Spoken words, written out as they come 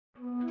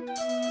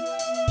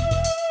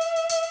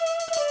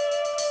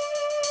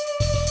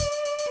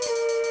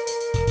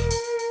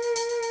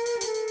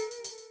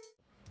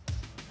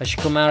I should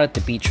come out at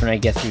the beach when I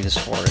get through this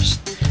forest.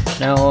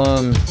 Now,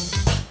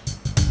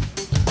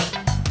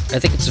 I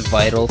think it's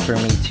vital for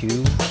me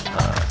to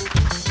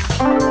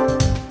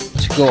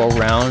go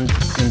around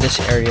in this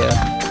area,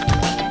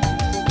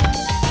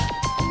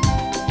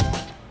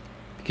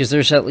 because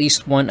there's at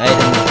least one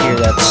item here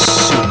that's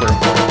super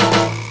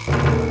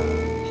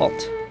important.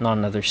 Halt, not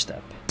another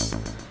step.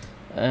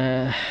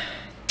 Dang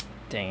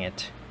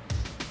it.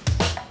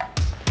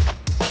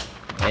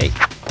 Hey.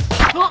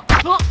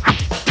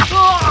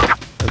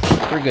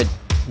 Okay, we're good.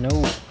 No,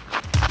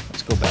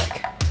 let's go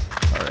back.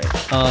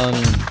 Alright,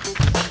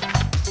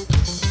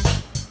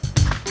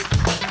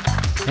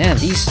 man,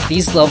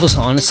 these levels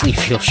honestly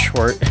feel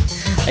short.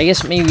 I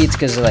guess maybe it's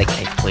because like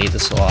I've played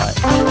this a lot.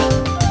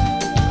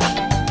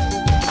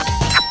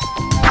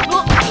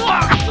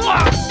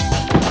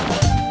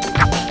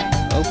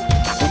 Oh,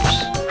 oops.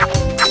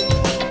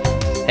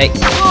 Hey,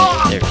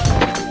 there.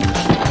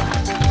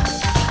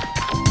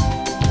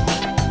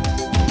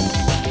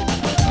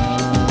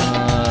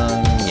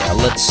 Yeah,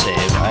 let's save.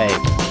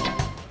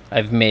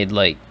 I've made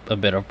like a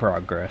bit of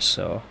progress,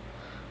 so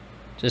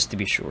just to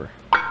be sure.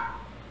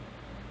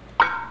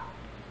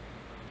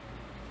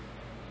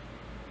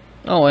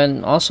 Oh,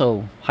 and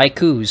also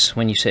haikus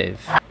when you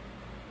save.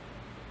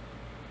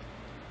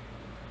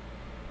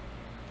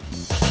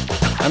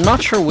 I'm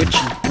not sure which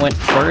went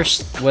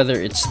first, whether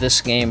it's this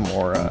game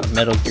or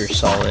Metal Gear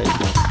Solid,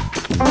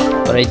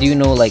 but I do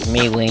know like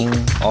Mei Ling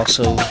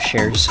also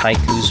shares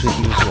haikus with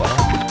you as well.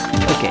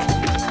 Okay,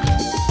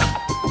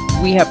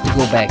 we have to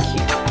go back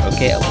here.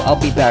 Okay, I'll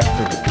be back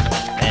for that,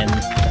 and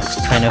that's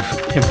kind of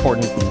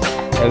important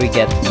that we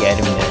get the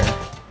item there.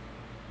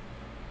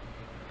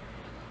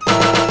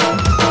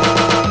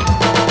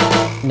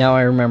 Now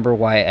I remember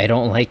why I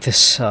don't like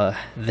this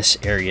this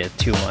area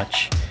too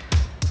much.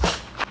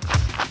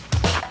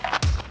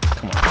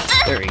 Come on,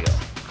 there we go.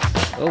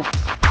 Oh,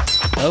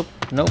 nope,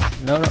 nope,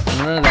 no,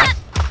 none of that.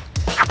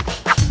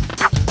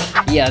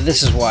 Yeah,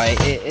 this is why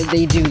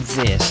they do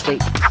this.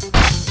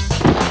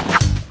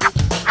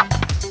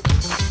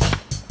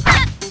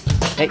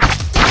 Hey,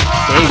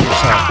 save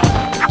yourself.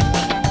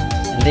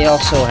 And they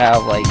also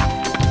have like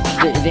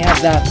they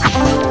have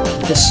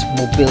this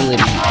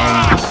mobility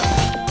and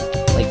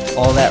like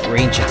all that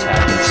range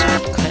attack. It's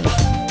kind of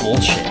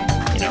bullshit,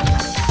 you know.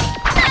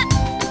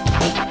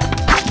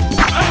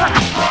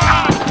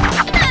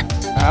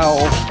 Ow.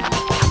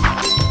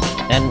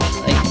 And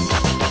like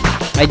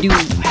I do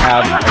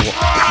have like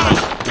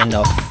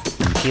enough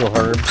heal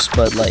herbs,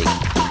 but like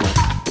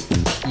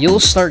you'll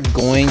start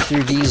going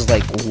through these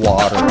like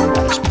water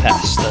just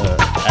past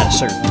at a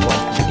certain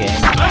point in the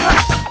game.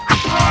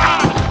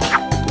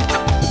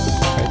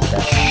 Right,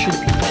 that should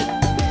be it.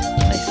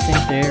 I think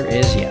there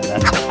is, yeah,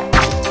 that's it.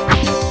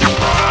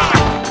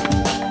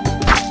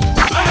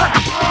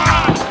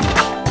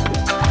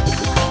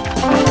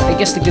 I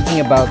guess the good thing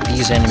about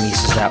these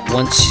enemies is that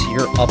once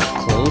you're up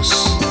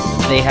close,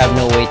 they have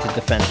no way to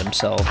defend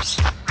themselves.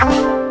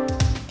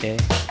 Okay.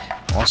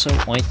 Also,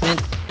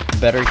 ointment,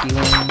 better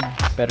healing,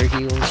 better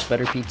heals,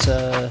 better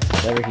pizza,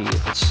 better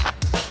heals.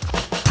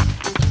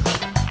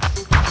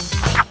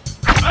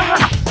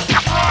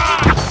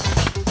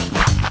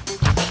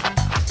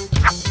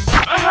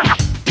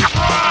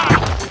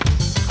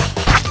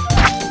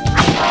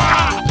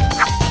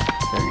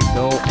 There we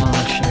go.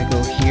 Should I go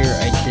here?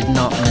 I did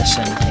not miss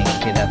anything.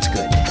 Okay, that's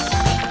good.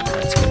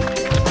 That's good.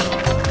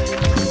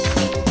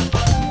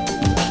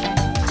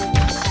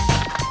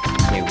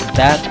 Okay, with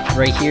that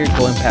right here,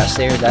 going past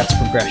there, that's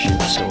progression.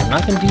 So we're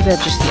not gonna do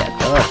that just yet.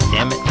 Oh,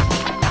 damn it.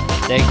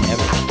 Dang,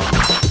 never.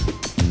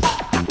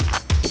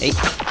 Hey.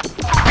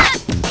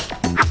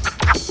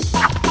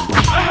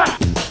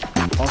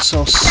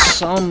 Also,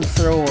 some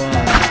throw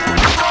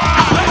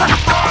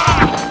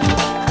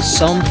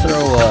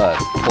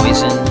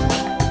poison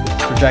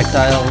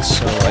projectiles,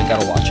 so I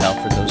gotta watch out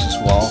for those as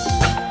well.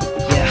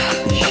 Yeah,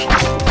 shit.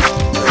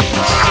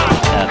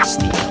 That's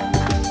the...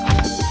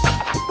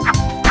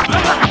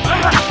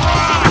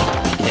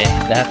 Okay,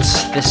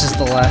 this is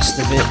the last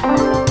of it,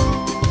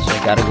 so I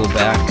gotta go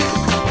back.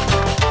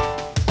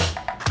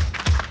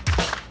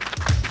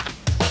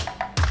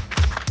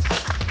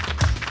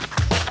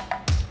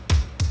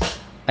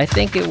 I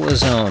think it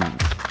was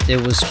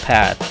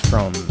Pat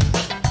from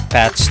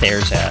Pat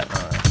Stares At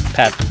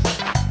Pat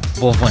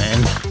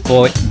Boivin,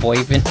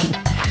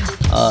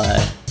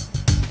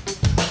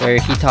 where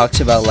he talks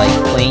about like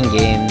playing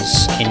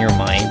games in your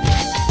mind,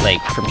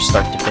 like from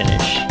start to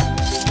finish.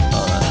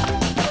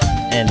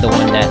 And the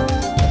one that,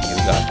 okay,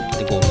 we got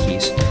the gold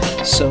keys.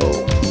 So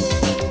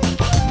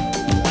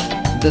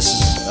this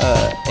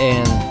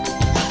and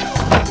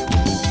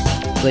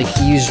like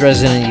he used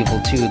Resident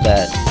Evil 2,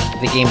 that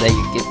the game that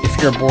you get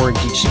if you're bored,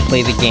 you just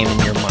play the game in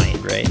your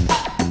mind, right?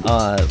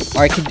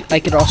 I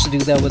could also do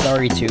that with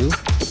RE2,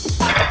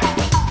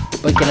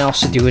 but I can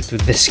also do it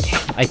with this game.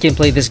 I can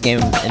play this game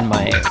in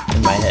my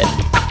head.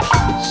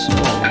 So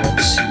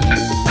let's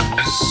use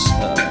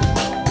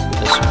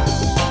this one.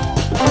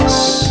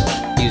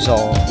 Let's use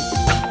all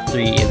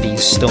 3 of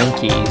these stone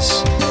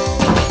keys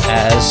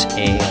as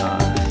a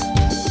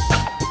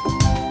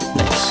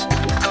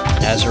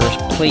as a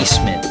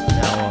replacement.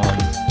 Now,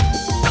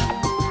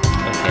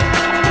 okay,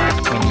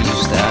 I'm gonna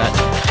use that.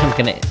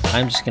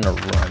 I'm just gonna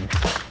run.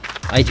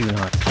 I do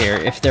not care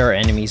if there are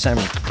enemies. I'm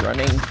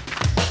running.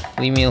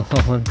 Leave me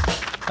alone.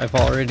 I've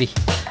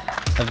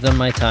done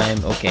my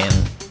time. Okay,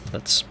 and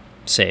let's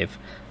save.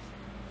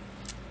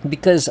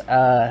 Because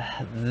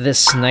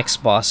this next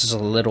boss is a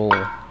little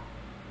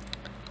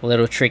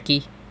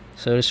tricky,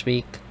 so to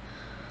speak.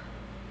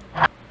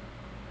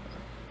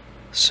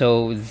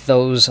 So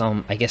those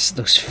I guess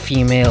those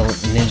female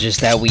ninjas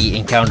that we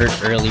encountered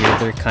earlier,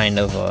 they're kind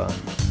of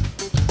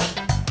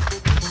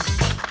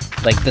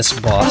like, this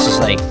boss is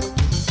like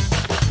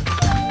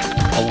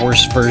a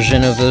worse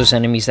version of those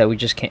enemies that we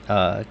just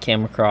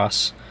came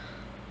across.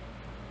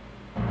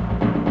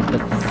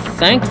 But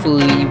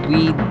thankfully,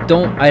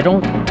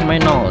 to my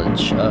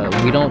knowledge,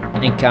 we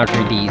don't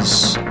encounter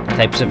these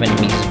types of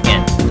enemies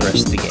again for the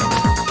rest of the game.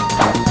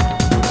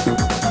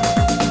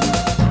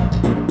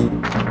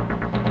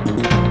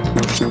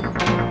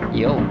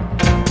 Yo,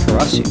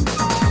 Karasu,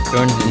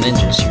 join the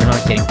ninjas. You're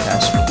not getting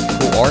past me.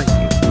 Who are you?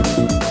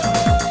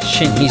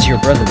 Shin, he's your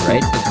brother,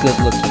 right? The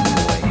good-looking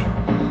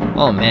boy.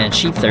 Oh man,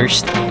 she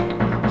thirsty.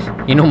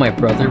 You know my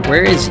brother?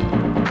 Where is he?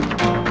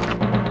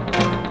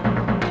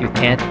 You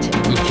can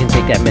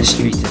take that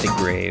mystery to the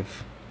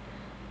grave.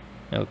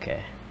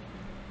 Okay.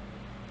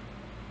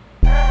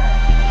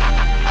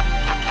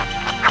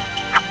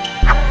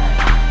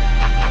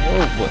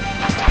 Oh boy.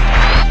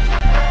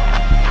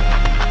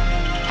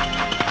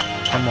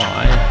 Come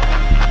on.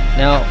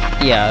 Now,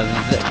 yeah,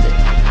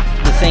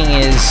 the thing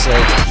is,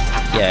 like,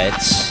 yeah,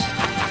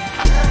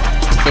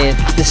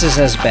 this is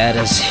as bad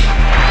as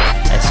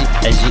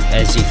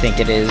you think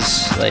it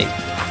is, like,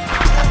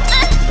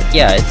 but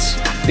yeah, it's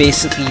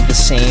basically the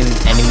same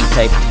enemy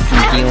type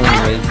you're dealing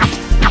with.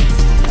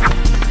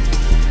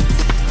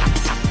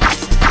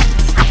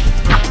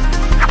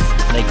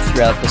 Like,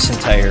 throughout this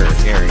entire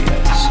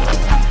area, so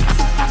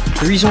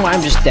the reason why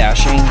I'm just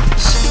dashing,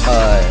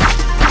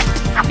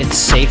 it's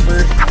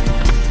safer.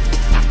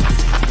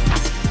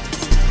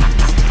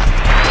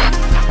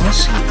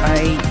 Honestly,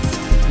 I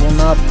will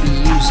not be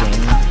using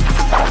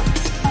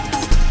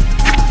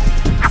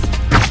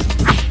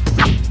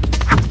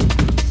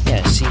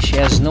see, she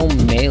has no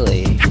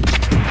melee.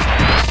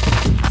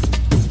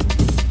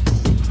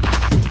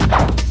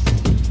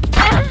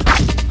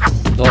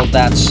 Well,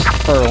 that's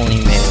her only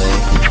melee.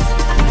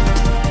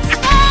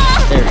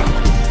 There we go.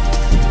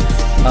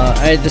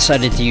 I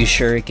decided to use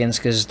shurikens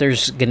because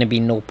there's gonna be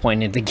no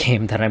point in the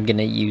game that I'm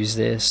gonna use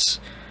this.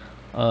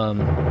 Like,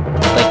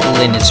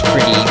 Lin is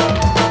pretty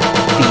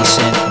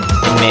decent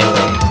in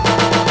melee.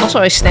 Also,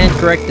 I stand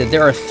corrected.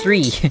 There are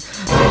 3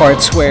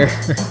 parts where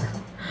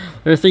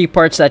there are 3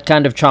 parts that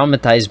kind of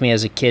traumatized me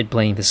as a kid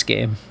playing this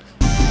game.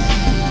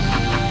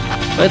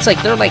 But it's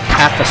like, they're like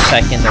half a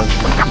second of,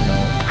 you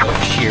know,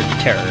 of sheer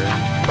terror.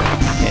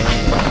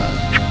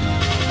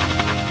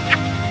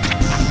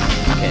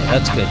 Okay,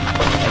 that's good.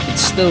 I can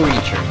still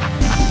reach her.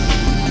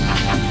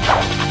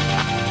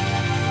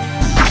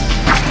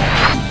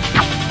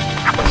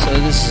 So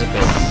this is a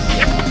bit,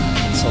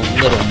 yeah, it's a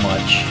little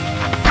much.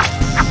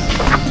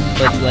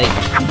 But like,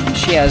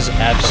 she has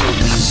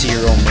absolutely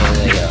 0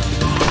 melee.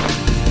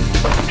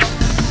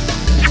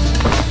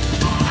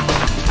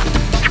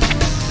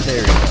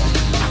 There we go.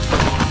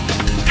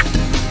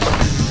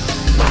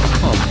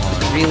 Come on,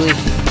 really?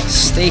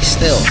 Stay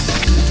still.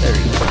 There we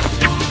go.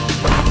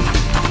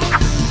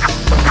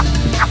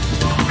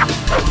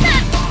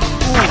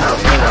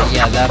 Oh,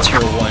 yeah, that's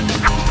her one.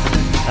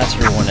 That's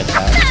her one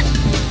attack.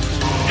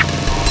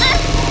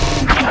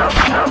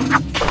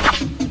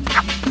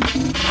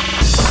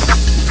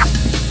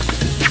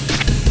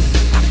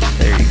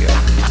 There you go.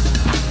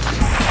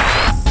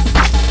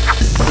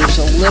 There's a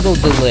little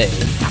delay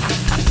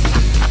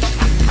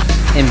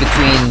in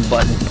between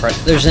button press.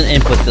 There's an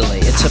input delay.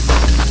 It's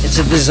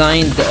a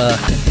designed,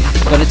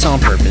 but it's on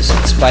purpose.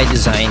 It's by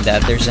design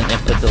that there's an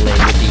input delay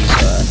with these.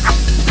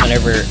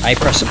 Whenever I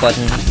press a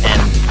button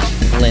and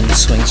Lin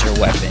swings her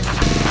weapon.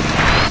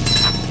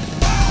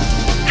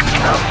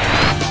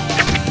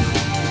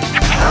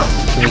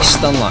 Can we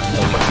stun lock? No,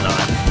 we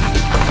cannot.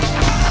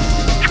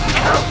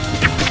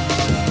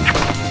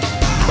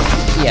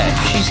 Yeah, if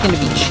she's gonna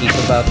be cheap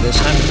about this,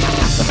 there we go.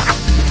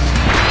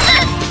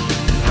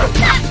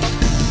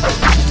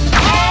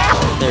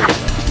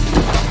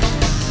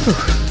 Whew.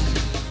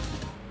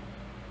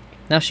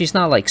 Now she's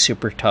not like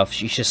super tough,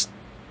 she's just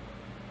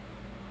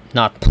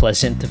not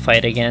pleasant to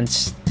fight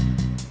against.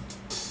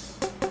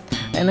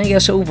 And I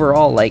guess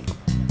overall, like,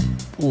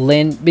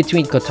 Lin,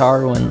 between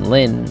Kotaro and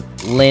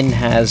Lin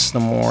has the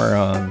more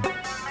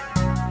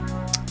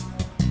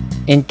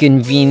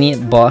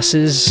inconvenient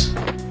bosses.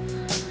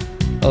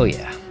 Oh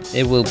yeah,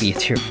 it will be a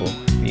tearful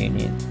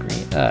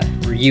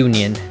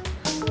reunion.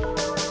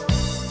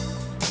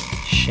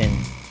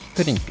 Shin,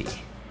 couldn't be.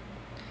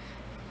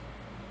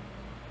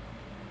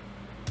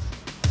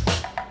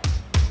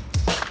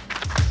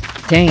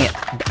 Dang it,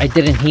 I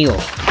didn't heal.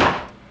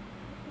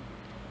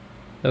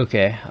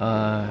 Okay,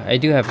 I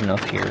do have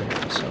enough here,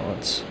 so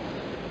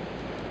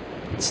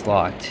it's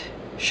locked.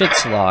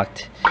 Shit's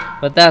locked.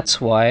 But that's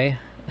why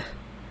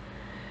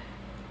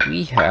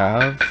we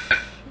have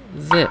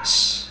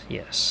this.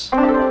 Yes.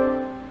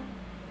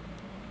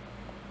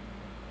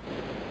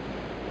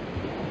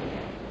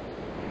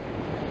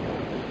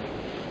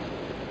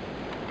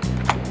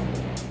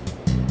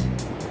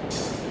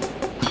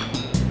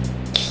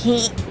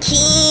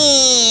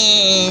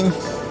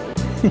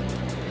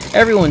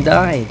 Everyone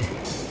died.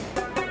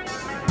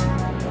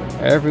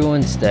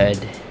 Everyone's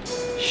dead.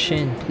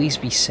 Shin, please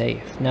be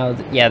safe. Now,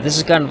 yeah, this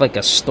is kind of like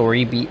a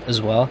story beat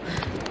as well.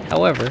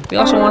 However, we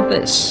also want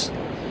this.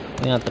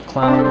 We want the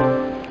clown.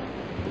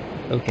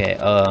 Okay,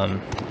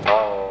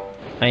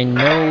 I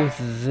know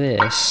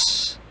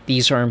this.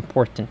 These are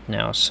important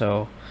now,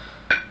 so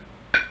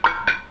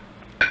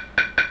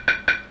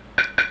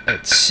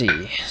let's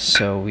see.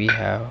 So we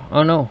have,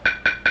 oh no.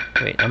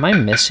 Wait, am I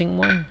missing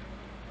one?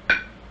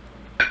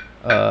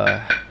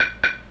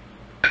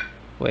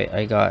 Wait,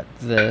 I got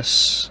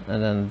this,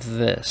 and then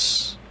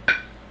this.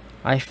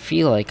 I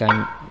feel like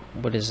I'm...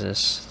 What is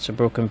this? It's a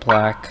broken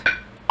plaque.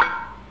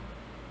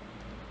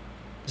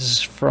 This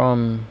is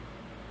from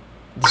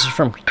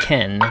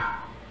Ken.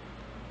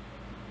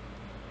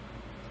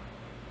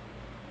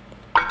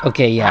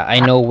 Okay, yeah, I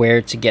know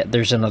where to get...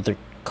 There's another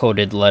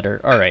coded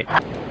letter. Alright.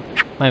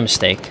 My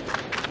mistake.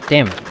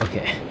 Damn it,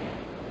 okay.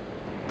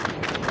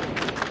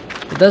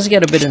 It does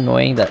get a bit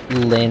annoying that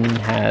Lynn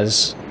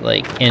has,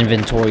 like,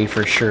 inventory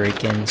for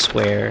shurikens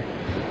where,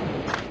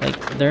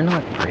 like, they're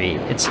not great.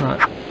 It's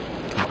not...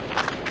 Come on,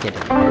 get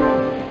in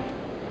there.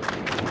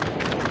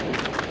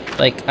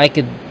 Like, I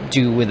could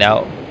do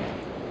without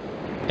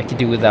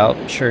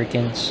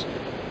shurikens.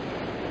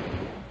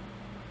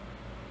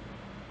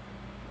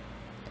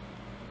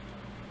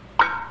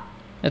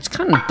 It's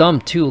kind of dumb,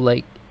 too,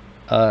 like,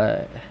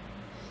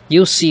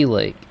 you'll see,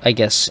 like, I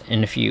guess,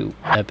 in a few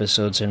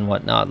episodes and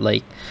whatnot,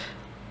 like,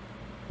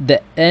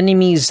 the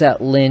enemies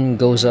that Lynn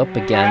goes up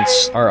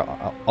against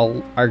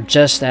are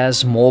just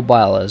as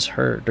mobile as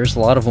her. There's a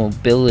lot of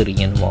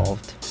mobility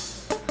involved.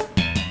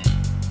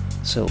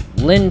 So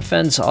Lynn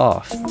fends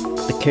off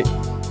the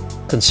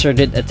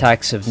concerted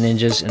attacks of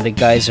ninjas in the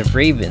guise of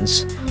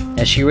ravens.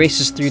 As she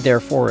races through their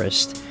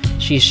forest,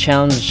 she's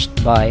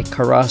challenged by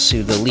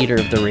Karasu, the leader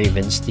of the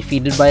ravens.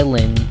 Defeated by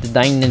Lynn, the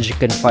dying ninja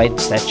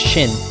confides that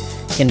Shin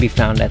can be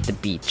found at the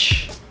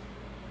beach.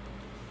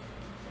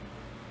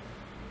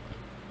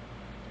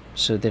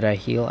 So did I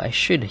heal? I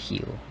should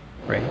heal,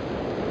 right?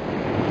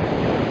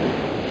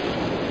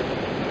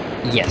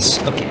 Yes,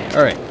 okay,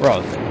 alright, we're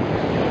all good.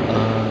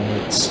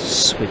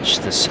 Let's switch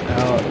this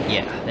out.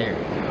 Yeah, there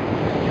we go.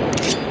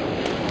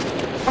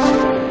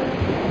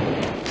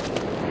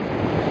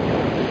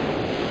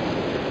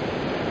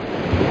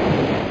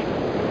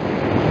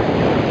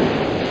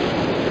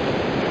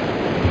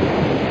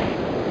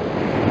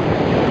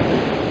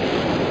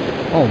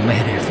 Oh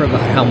man, I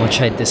forgot how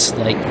much I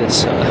dislike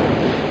this,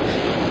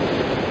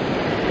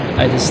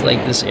 I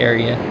dislike this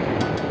area.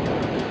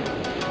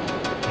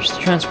 There's the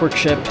transport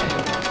ship.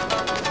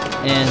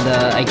 And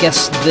I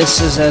guess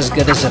this is as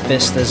good as a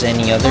fist as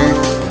any other.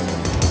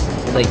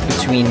 Like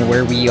between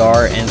where we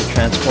are and the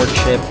transport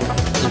ship,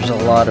 there's a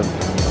lot of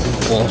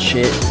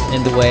bullshit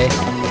in the way.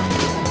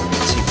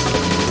 Let's see.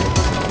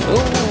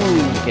 Oh,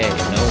 okay,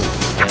 no,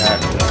 get out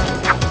of the way.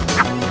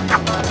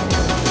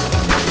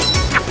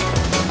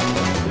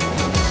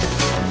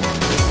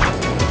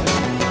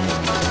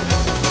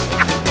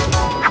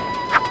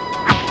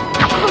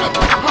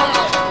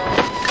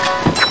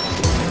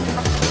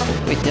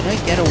 Did I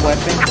get a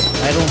weapon?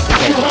 I don't think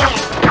I did.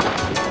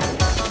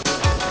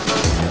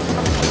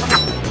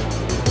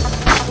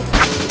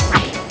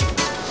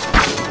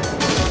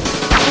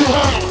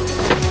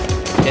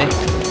 Okay.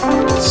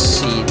 Let's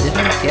see. Did I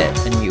get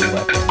a new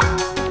weapon?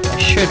 I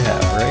should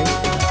have, right?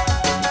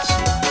 Let's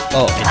see.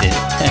 Oh, I did.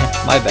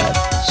 My bad.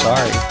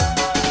 Sorry.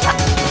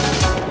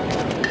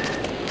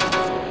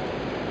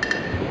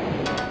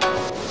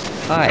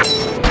 Hi.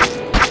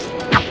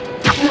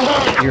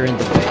 You're in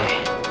the way.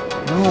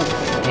 No.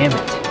 Damn it.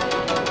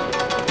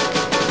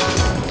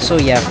 So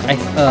yeah,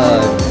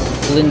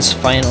 Lynn's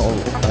final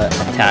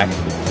attack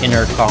in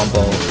her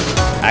combo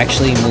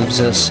actually moves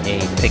us a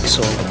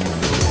pixel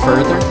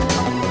further.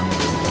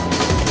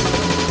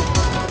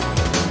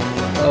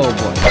 Oh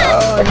boy.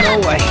 Oh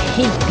no, I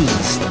hate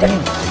these. Damn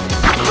it.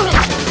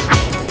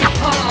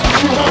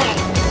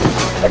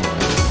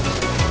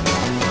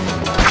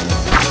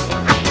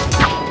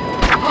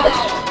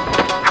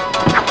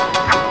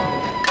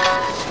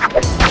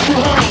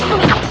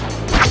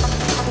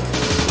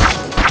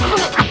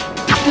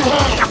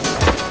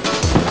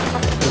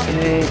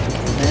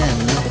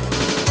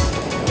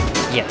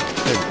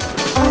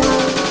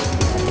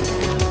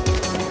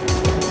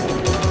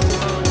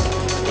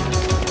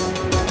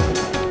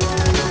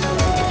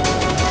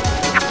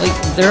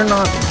 They're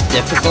not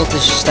difficult,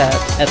 it's just that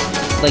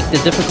like the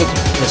difficulty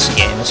of this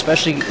game,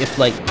 especially if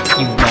like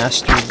you've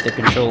mastered the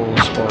controls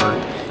or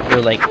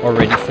you're like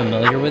already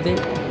familiar with it,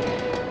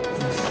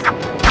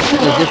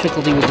 the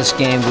difficulty with this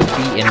game would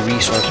be in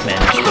resource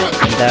management,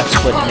 and that's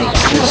what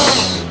makes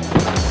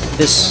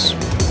this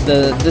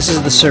this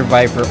is the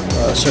survival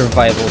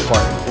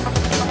part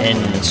in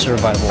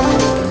survival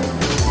mode.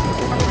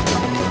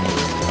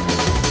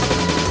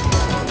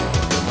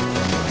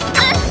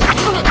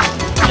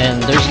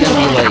 And there's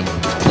gonna be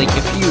like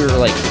if you're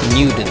like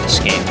new to this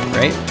game,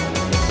 right?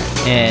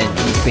 And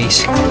you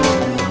basically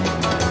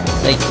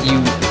like you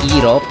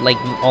eat up like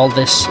all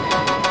this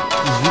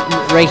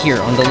right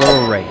here on the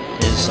lower right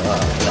is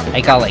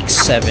I got like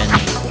 7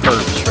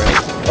 herbs,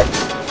 right?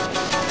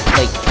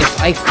 Like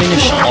if I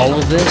finish all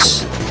of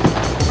this,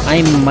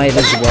 I might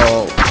as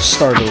well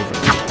start over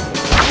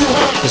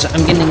because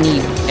I'm gonna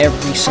need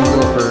every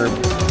single herb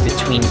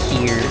between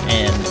here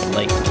and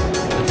like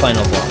the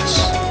final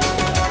boss.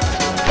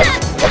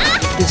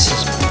 This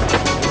is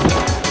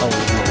a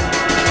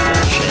lot of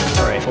shit.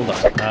 Alright, hold on.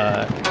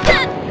 God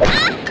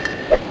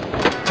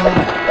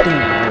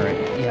damn,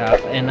 alright. Yeah,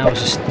 and I was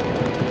just...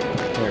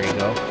 There you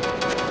go.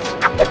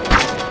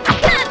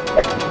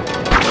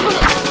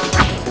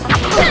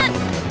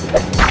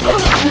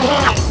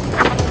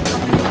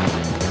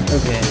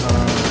 Okay,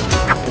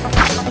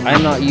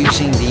 I'm not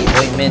using the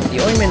ointment.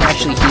 The ointment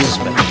actually heals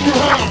better.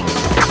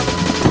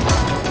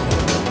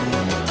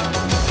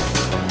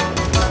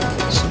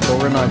 But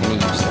we're not going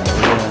to use that.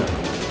 We're going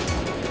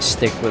to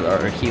stick with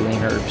our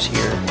healing herbs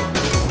here.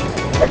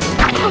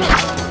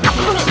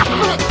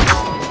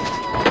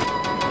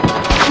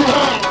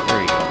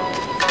 There you go.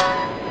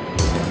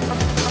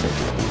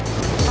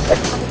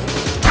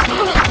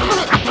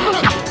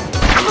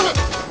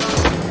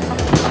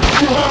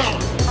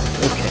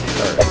 Okay,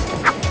 alright.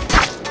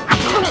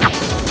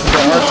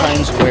 There are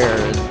times where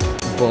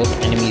both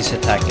enemies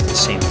attack at the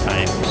same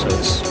time, so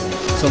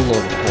it's a load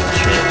of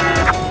bullshit.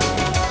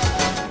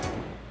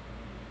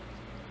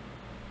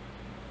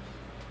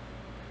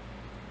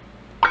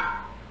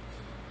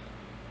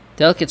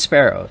 Delicate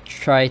sparrow,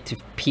 try to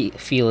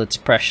feel its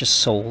precious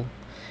soul,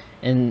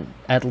 and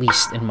at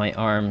least in my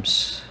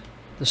arms.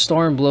 The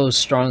storm blows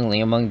strongly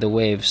among the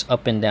waves,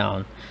 up and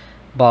down,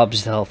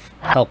 bobs the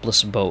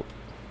helpless boat.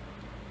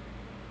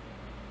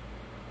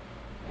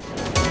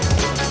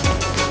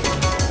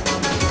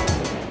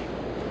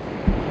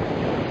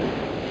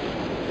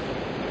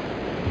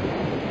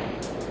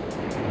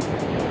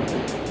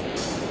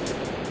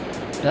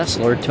 That's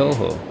Lord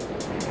Toho.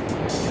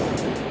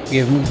 We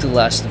have moved the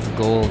last of the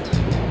gold.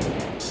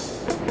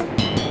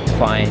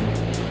 Fine.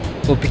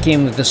 What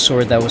became of the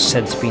sword that was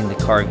said to be in the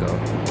cargo?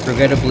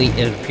 Regrettably,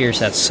 it appears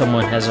that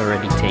someone has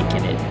already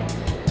taken it.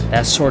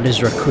 That sword is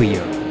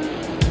Rakuyo.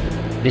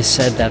 It is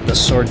said that the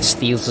sword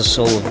steals the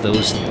soul of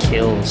those it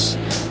kills.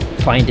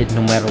 Find it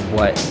no matter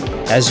what.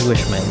 As you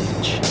wish, my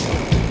liege.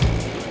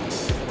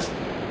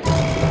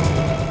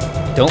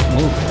 Don't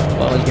move.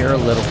 Well, you're a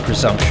little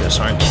presumptuous,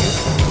 aren't you?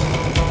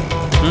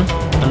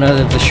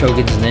 Another of the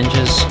Shogun's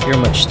ninjas? You're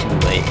much too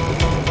late.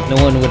 No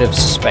one would have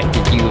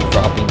suspected you of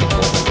robbing the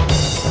gold.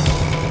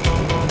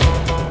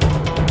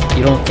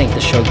 You don't think the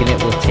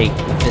Shogunate will take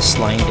this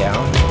lying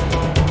down?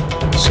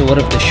 So what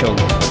of the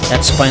Shogun?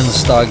 That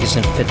spineless dog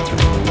isn't fit to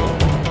rule.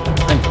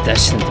 I'm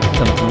destined to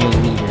become the new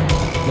leader.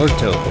 Lord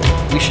Toho,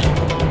 we should...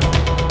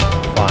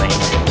 Fine.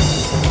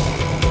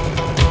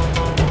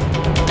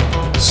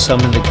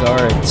 Summon the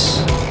guards.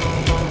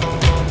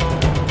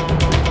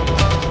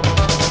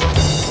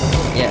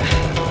 Yeah,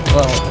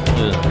 well...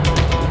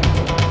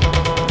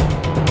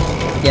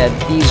 Yeah,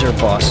 these are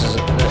bosses.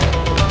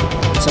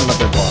 It's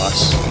another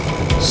boss.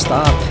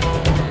 Stop.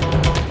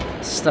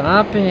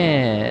 Stop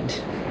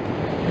it.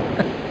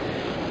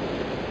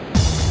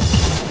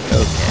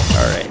 Okay,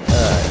 alright.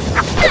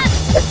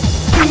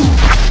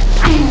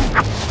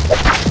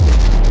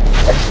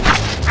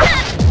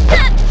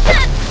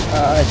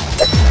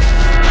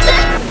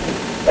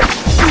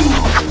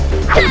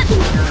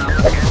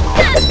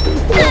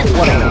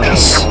 What a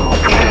mess.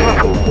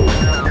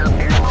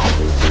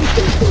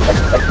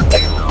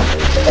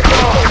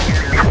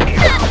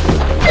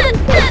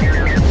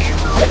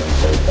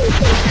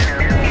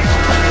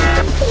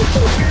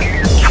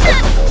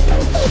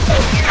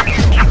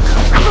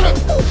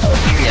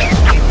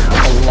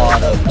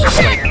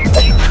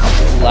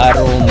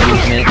 Lateral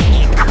movement.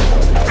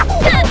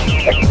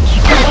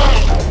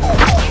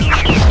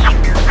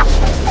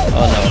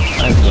 Oh no,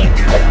 I'm going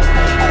to.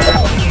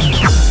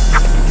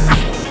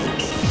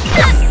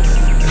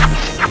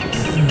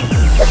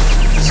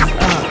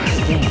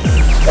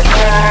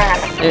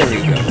 There we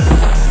go.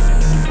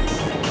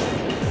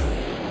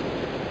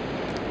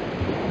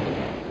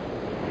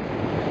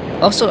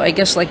 Also, I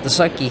guess like the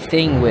sucky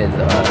thing with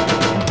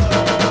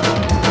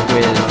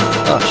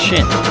oh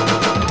shit,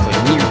 with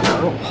near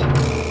girl.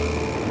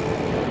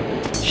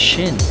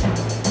 Shin.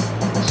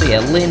 So yeah,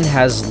 Lin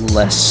has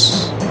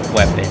less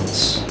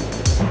weapons.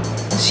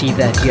 See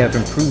that you have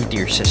improved,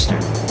 dear sister,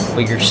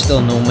 but you're still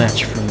no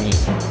match for me.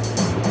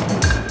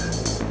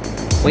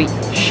 Wait,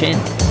 Shin.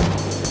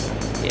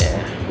 Yeah.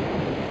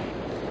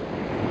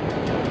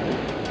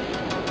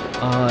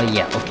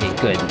 Yeah, okay,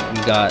 good.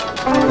 We got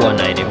one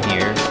item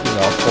here. We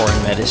got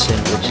foreign medicine,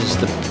 which is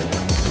the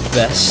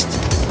best,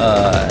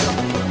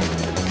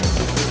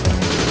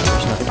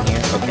 there's nothing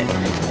here? Okay.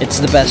 It's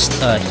the best,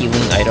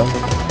 healing item.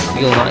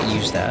 we will not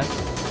use that.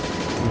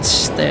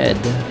 Instead,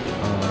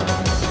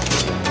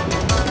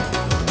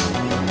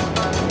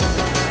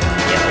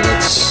 yeah,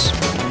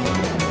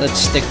 let's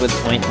stick with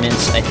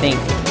ointments. I think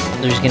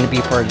there's gonna be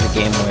a part of the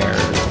game where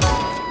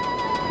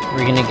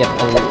we're gonna get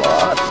a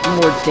lot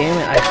more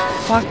damage. I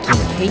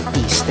fucking hate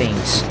these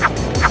things.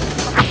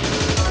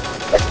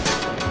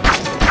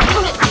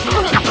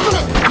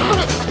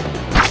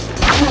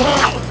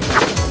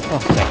 Oh,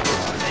 thank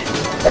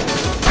God.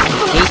 I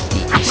hate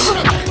these.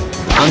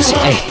 Honestly,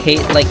 I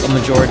hate like a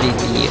majority of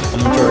the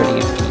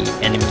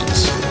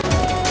enemies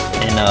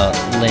in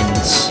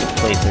Lynn's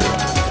playthrough.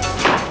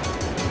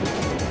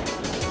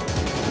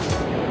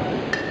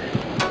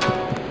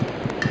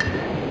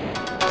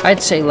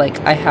 I'd say like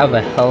I have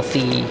a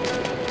healthy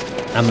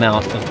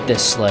amount of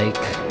dislike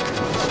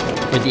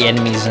for the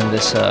enemies in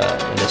this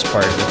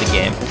part of the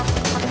game.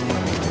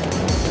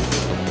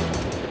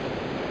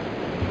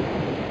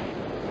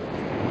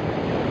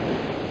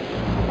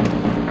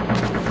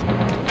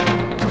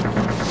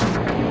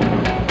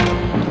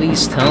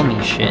 Please tell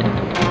me, Shin.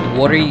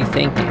 What are you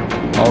thinking?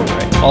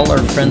 Alright, all our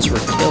friends were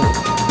killed.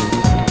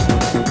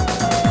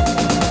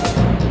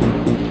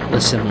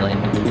 Listen, Lynn.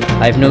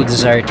 I have no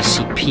desire to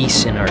see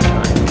peace in our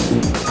time.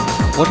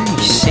 What are you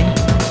saying?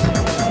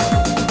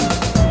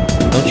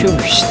 Don't you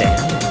understand?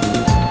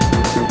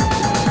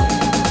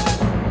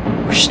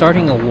 We're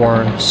starting a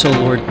war so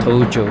Lord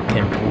Tojo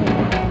can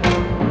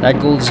rule. That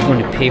gold is going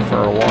to pay for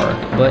our war,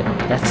 but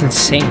that's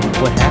insane.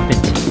 What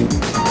happened to you?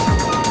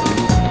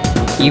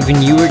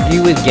 Even you agree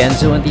with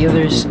Genzo and the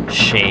others?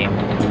 Shame.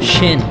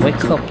 Shin,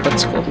 wake up,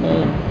 let's go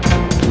home.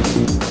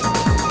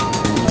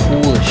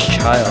 Foolish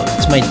child,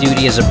 it's my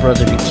duty as a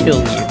brother to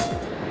kill you.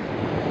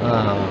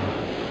 Oh,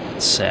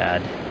 it's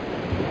sad.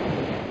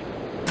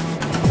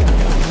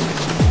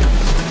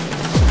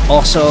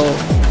 Also,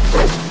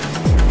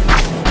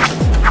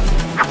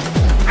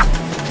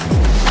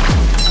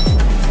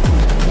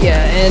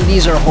 yeah, and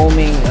these are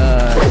homing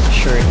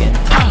shuriken.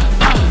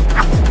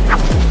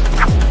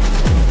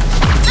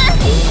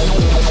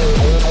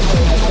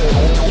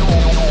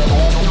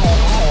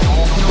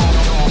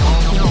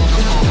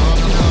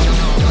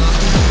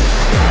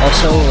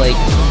 Also, like,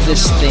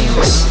 this thing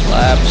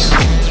slaps.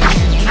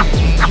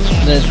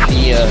 The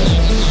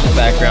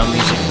background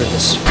music for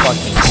this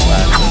fucking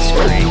slaps. It's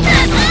great.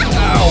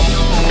 Ow!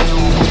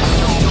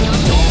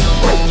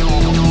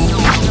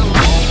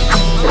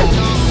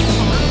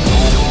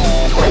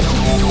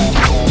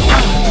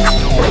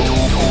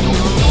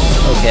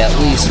 Okay, at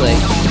least,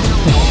 like,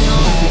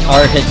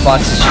 our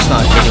hitbox is just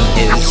not hitting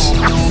his.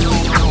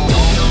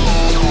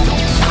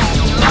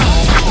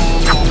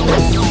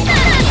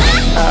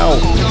 Ow!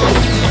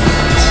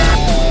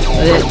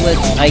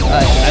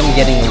 I'm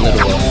getting a little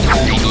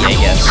greedy, I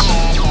guess.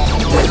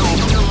 What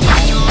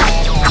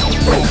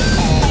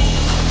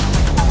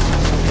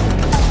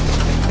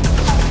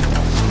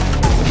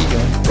are you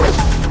doing?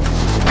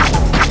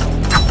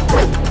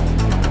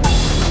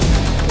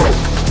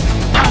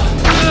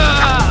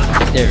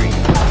 There we go.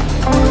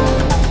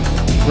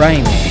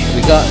 Remake.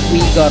 We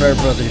got our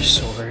brother's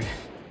sword.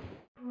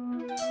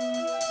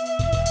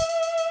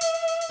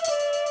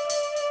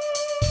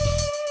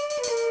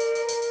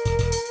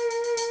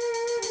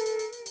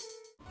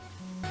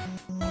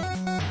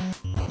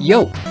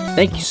 Yo,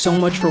 thank you so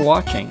much for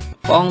watching.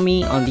 Follow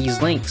me on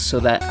these links so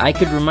that I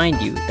could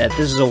remind you that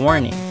this is a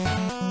warning,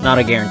 not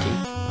a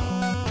guarantee.